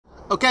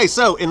Okay,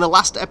 so in the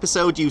last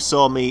episode you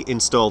saw me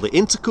install the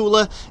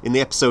intercooler. In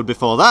the episode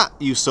before that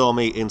you saw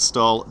me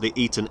install the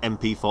Eaton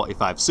MP45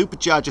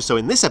 Supercharger. So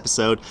in this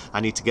episode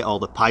I need to get all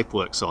the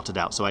pipework sorted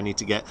out. So I need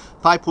to get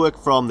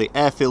pipework from the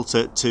air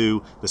filter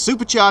to the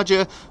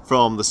supercharger,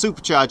 from the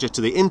supercharger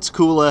to the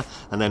intercooler,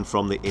 and then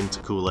from the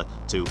intercooler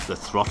to the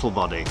throttle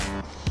body.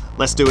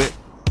 Let's do it.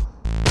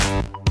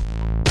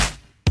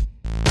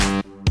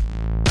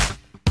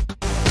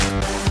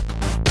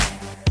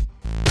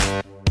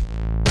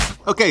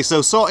 Okay,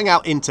 so sorting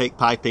out intake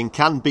piping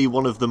can be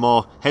one of the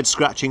more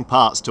head-scratching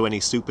parts to any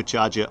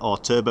supercharger or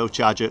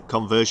turbocharger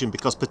conversion,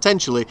 because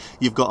potentially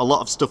you've got a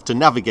lot of stuff to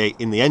navigate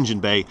in the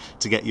engine bay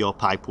to get your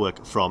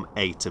pipework from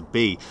A to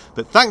B.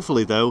 But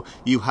thankfully though,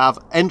 you have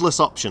endless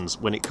options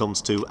when it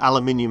comes to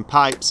aluminium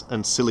pipes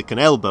and silicone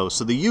elbows,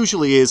 so there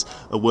usually is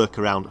a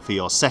workaround for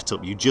your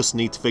setup. You just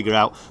need to figure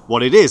out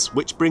what it is,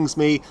 which brings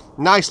me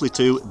nicely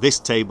to this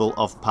table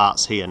of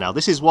parts here. Now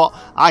this is what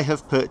I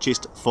have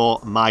purchased for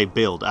my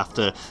build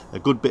after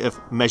a good bit of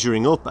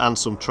measuring up and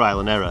some trial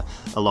and error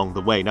along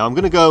the way. Now I'm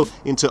going to go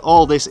into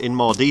all this in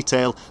more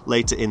detail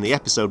later in the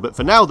episode, but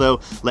for now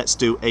though, let's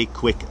do a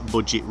quick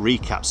budget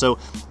recap. So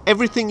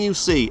everything you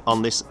see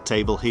on this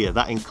table here,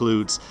 that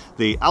includes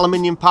the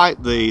aluminium pipe,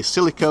 the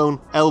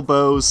silicone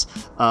elbows,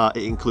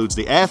 it includes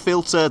the air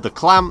filter, the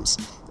clamps,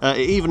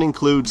 it even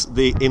includes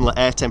the inlet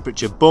air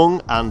temperature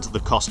bung and the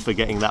cost for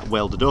getting that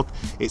welded up.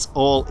 It's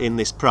all in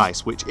this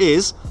price, which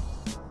is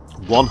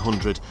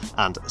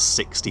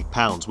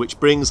 £160, which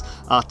brings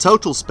our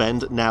total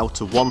spend now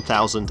to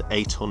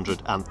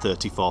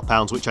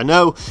 £1,834, which I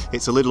know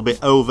it's a little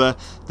bit over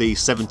the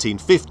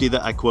 £1,750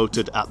 that I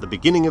quoted at the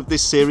beginning of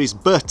this series,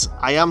 but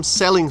I am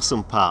selling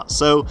some parts,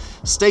 so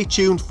stay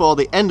tuned for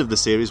the end of the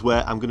series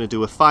where I'm going to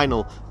do a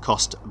final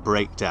cost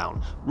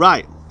breakdown.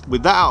 Right,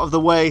 with that out of the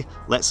way,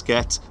 let's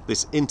get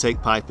this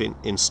intake piping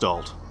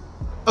installed.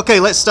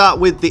 Okay, let's start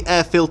with the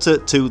air filter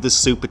to the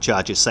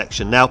supercharger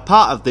section. Now,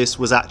 part of this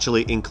was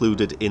actually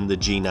included in the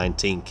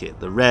G19 kit,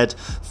 the red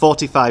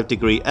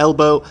 45-degree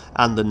elbow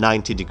and the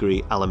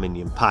 90-degree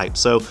aluminium pipe.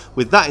 So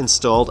with that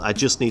installed, I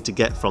just need to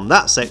get from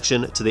that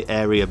section to the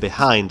area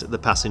behind the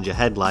passenger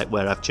headlight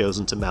where I've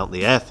chosen to mount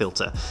the air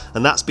filter.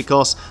 And that's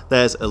because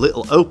there's a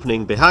little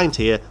opening behind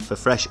here for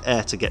fresh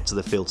air to get to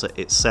the filter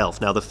itself.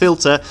 Now, the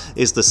filter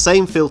is the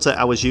same filter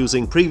I was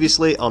using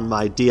previously on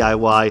my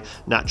DIY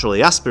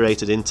naturally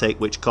aspirated intake,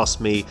 which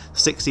cost me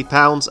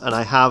 £60, and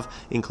I have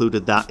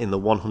included that in the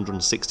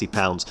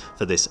 £160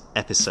 for this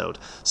episode.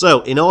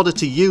 So in order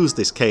to use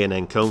this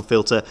K&N cone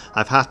filter,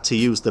 I've had to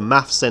use the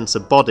MAF sensor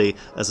body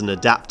as an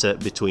adapter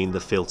between the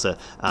filter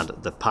and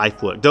the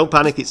pipework. Don't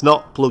panic, it's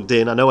not plugged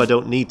in. I know I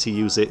don't need to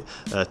use it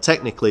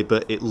technically,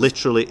 but it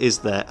literally is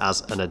there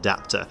as an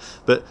adapter.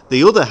 But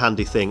the other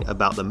handy thing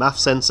about the MAF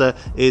sensor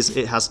is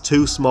it has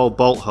two small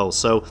bolt holes,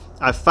 so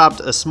I've fabbed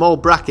a small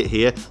bracket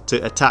here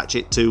to attach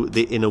it to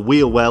the inner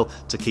wheel well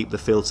to keep the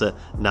filter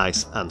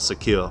nice and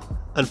secure.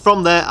 And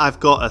from there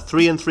I've got a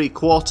 3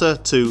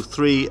 3/4 to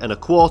 3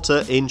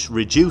 1/4 inch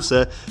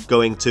reducer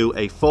going to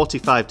a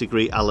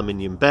 45-degree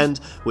aluminium bend,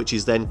 which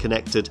is then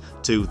connected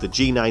to the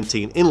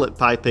G19 inlet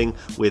piping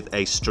with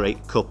a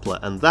straight coupler,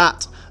 and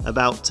that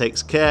about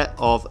takes care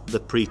of the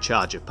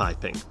pre-charger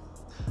piping.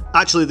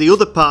 Actually, the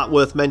other part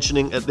worth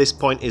mentioning at this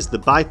point is the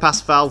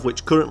bypass valve,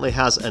 which currently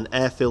has an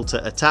air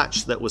filter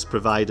attached that was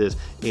provided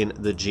in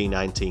the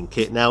G19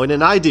 kit. Now, in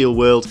an ideal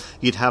world,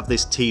 you'd have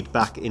this teed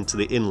back into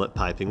the inlet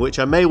piping, which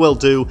I may well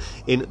do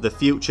in the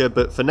future,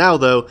 but for now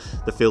though,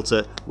 the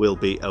filter will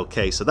be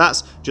okay. So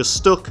that's just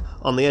stuck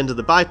on the end of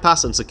the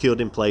bypass and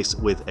secured in place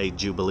with a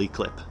Jubilee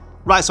clip.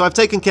 Right, so I've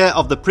taken care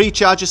of the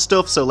pre-charger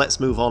stuff, so let's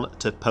move on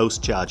to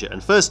post-charger.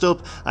 And first up,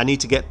 I need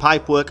to get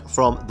pipework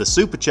from the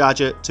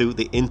supercharger to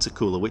the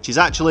intercooler, which is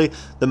actually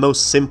the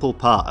most simple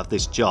part of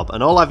this job.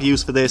 And all I've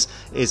used for this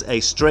is a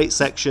straight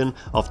section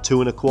of 2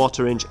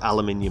 1/4 inch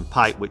aluminium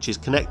pipe, which is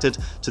connected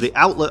to the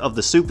outlet of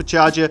the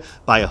supercharger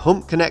by a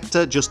hump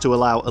connector just to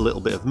allow a little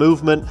bit of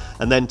movement,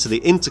 and then to the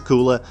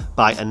intercooler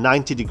by a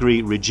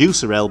 90-degree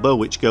reducer elbow,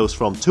 which goes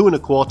from 2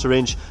 1/4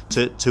 inch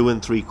to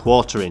 2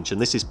 3/4 inch. And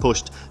this is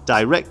pushed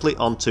directly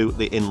onto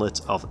the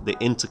inlet of the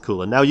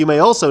intercooler. Now, you may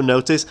also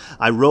notice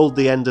I rolled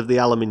the end of the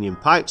aluminium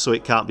pipe so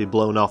it can't be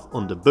blown off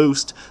under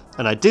boost,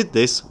 and I did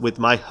this with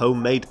my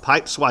homemade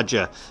pipe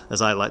swagger, as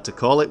I like to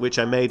call it, which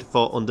I made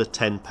for under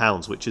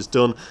 £10, which has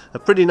done a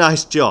pretty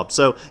nice job.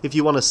 So if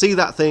you want to see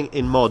that thing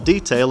in more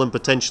detail and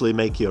potentially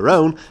make your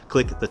own,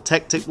 click the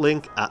tech tip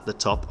link at the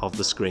top of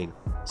the screen.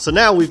 So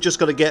now we've just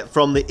got to get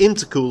from the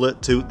intercooler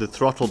to the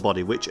throttle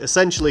body, which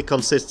essentially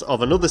consists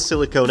of another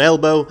silicone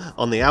elbow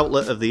on the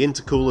outlet of the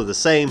intercooler, the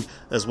same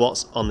as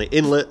what's on the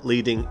inlet,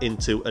 leading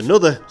into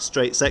another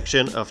straight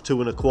section of 2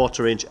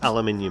 1/4 inch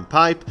aluminium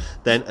pipe,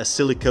 then a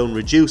silicone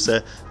reducer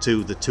closer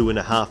to the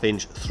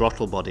 2.5-inch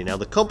throttle body. Now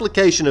the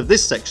complication of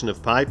this section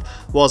of pipe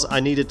was I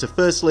needed to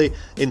firstly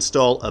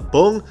install a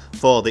bung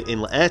for the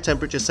inlet air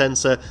temperature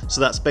sensor, so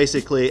that's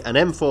basically an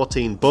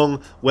M14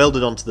 bung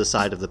welded onto the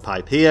side of the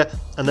pipe here,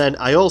 and then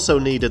I also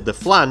needed the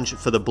flange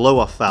for the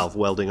blow-off valve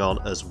welding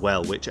on as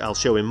well, which I'll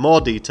show in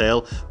more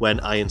detail when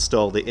I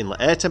install the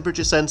inlet air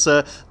temperature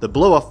sensor, the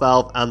blow-off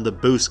valve and the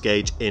boost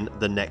gauge in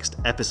the next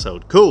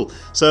episode. Cool,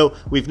 so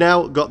we've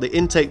now got the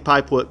intake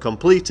pipework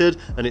completed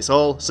and it's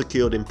all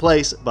secured in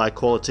place by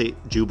quality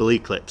Jubilee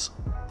clips.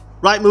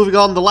 Right, moving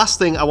on, the last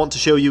thing I want to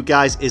show you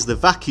guys is the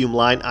vacuum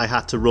line I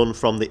had to run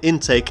from the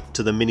intake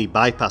to the mini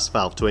bypass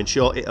valve to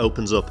ensure it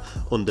opens up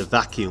under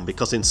vacuum,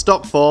 because in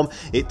stock form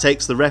it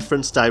takes the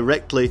reference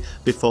directly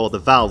before the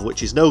valve,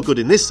 which is no good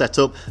in this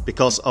setup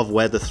because of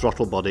where the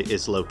throttle body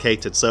is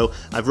located. So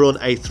I've run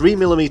a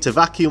 3mm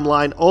vacuum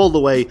line all the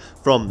way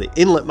from the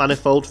inlet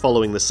manifold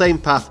following the same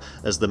path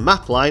as the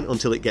map line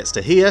until it gets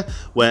to here,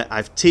 where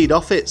I've teed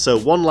off it, so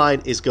one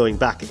line is going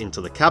back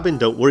into the cabin,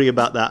 don't worry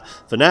about that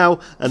for now,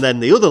 and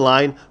then the other line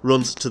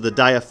runs to the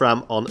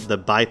diaphragm on the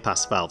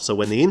bypass valve. So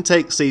when the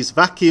intake sees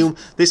vacuum,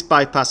 this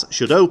bypass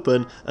should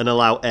open and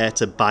allow air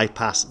to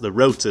bypass the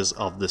rotors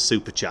of the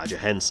supercharger,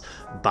 hence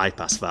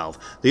bypass valve.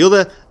 The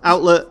other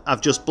outlet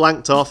I've just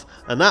blanked off,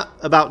 and that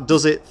about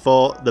does it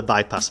for the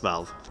bypass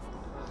valve.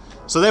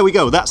 So there we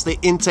go, that's the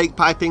intake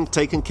piping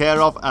taken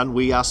care of, and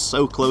we are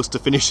so close to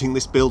finishing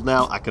this build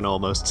now, I can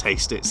almost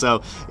taste it.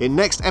 So in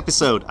next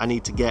episode, I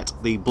need to get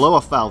the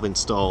blow-off valve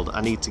installed,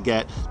 I need to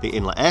get the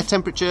inlet air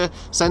temperature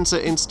sensor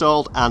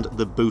installed, and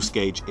the boost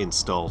gauge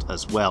installed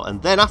as well. And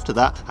then after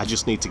that, I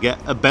just need to get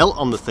a belt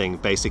on the thing,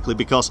 basically,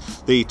 because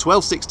the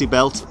 1260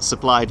 belt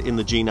supplied in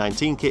the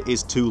G19 kit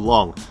is too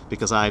long,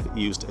 because I've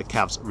used a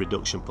cavs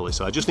reduction pulley.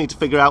 So I just need to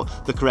figure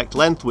out the correct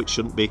length, which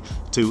shouldn't be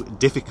too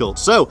difficult.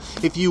 So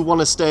if you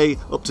want to stay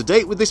up to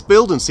date with this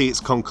build and see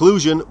its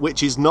conclusion,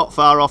 which is not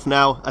far off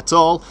now at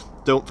all,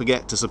 don't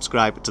forget to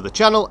subscribe to the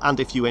channel, and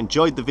if you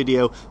enjoyed the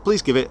video,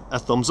 please give it a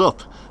thumbs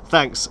up.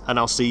 Thanks, and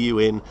I'll see you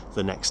in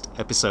the next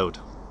episode.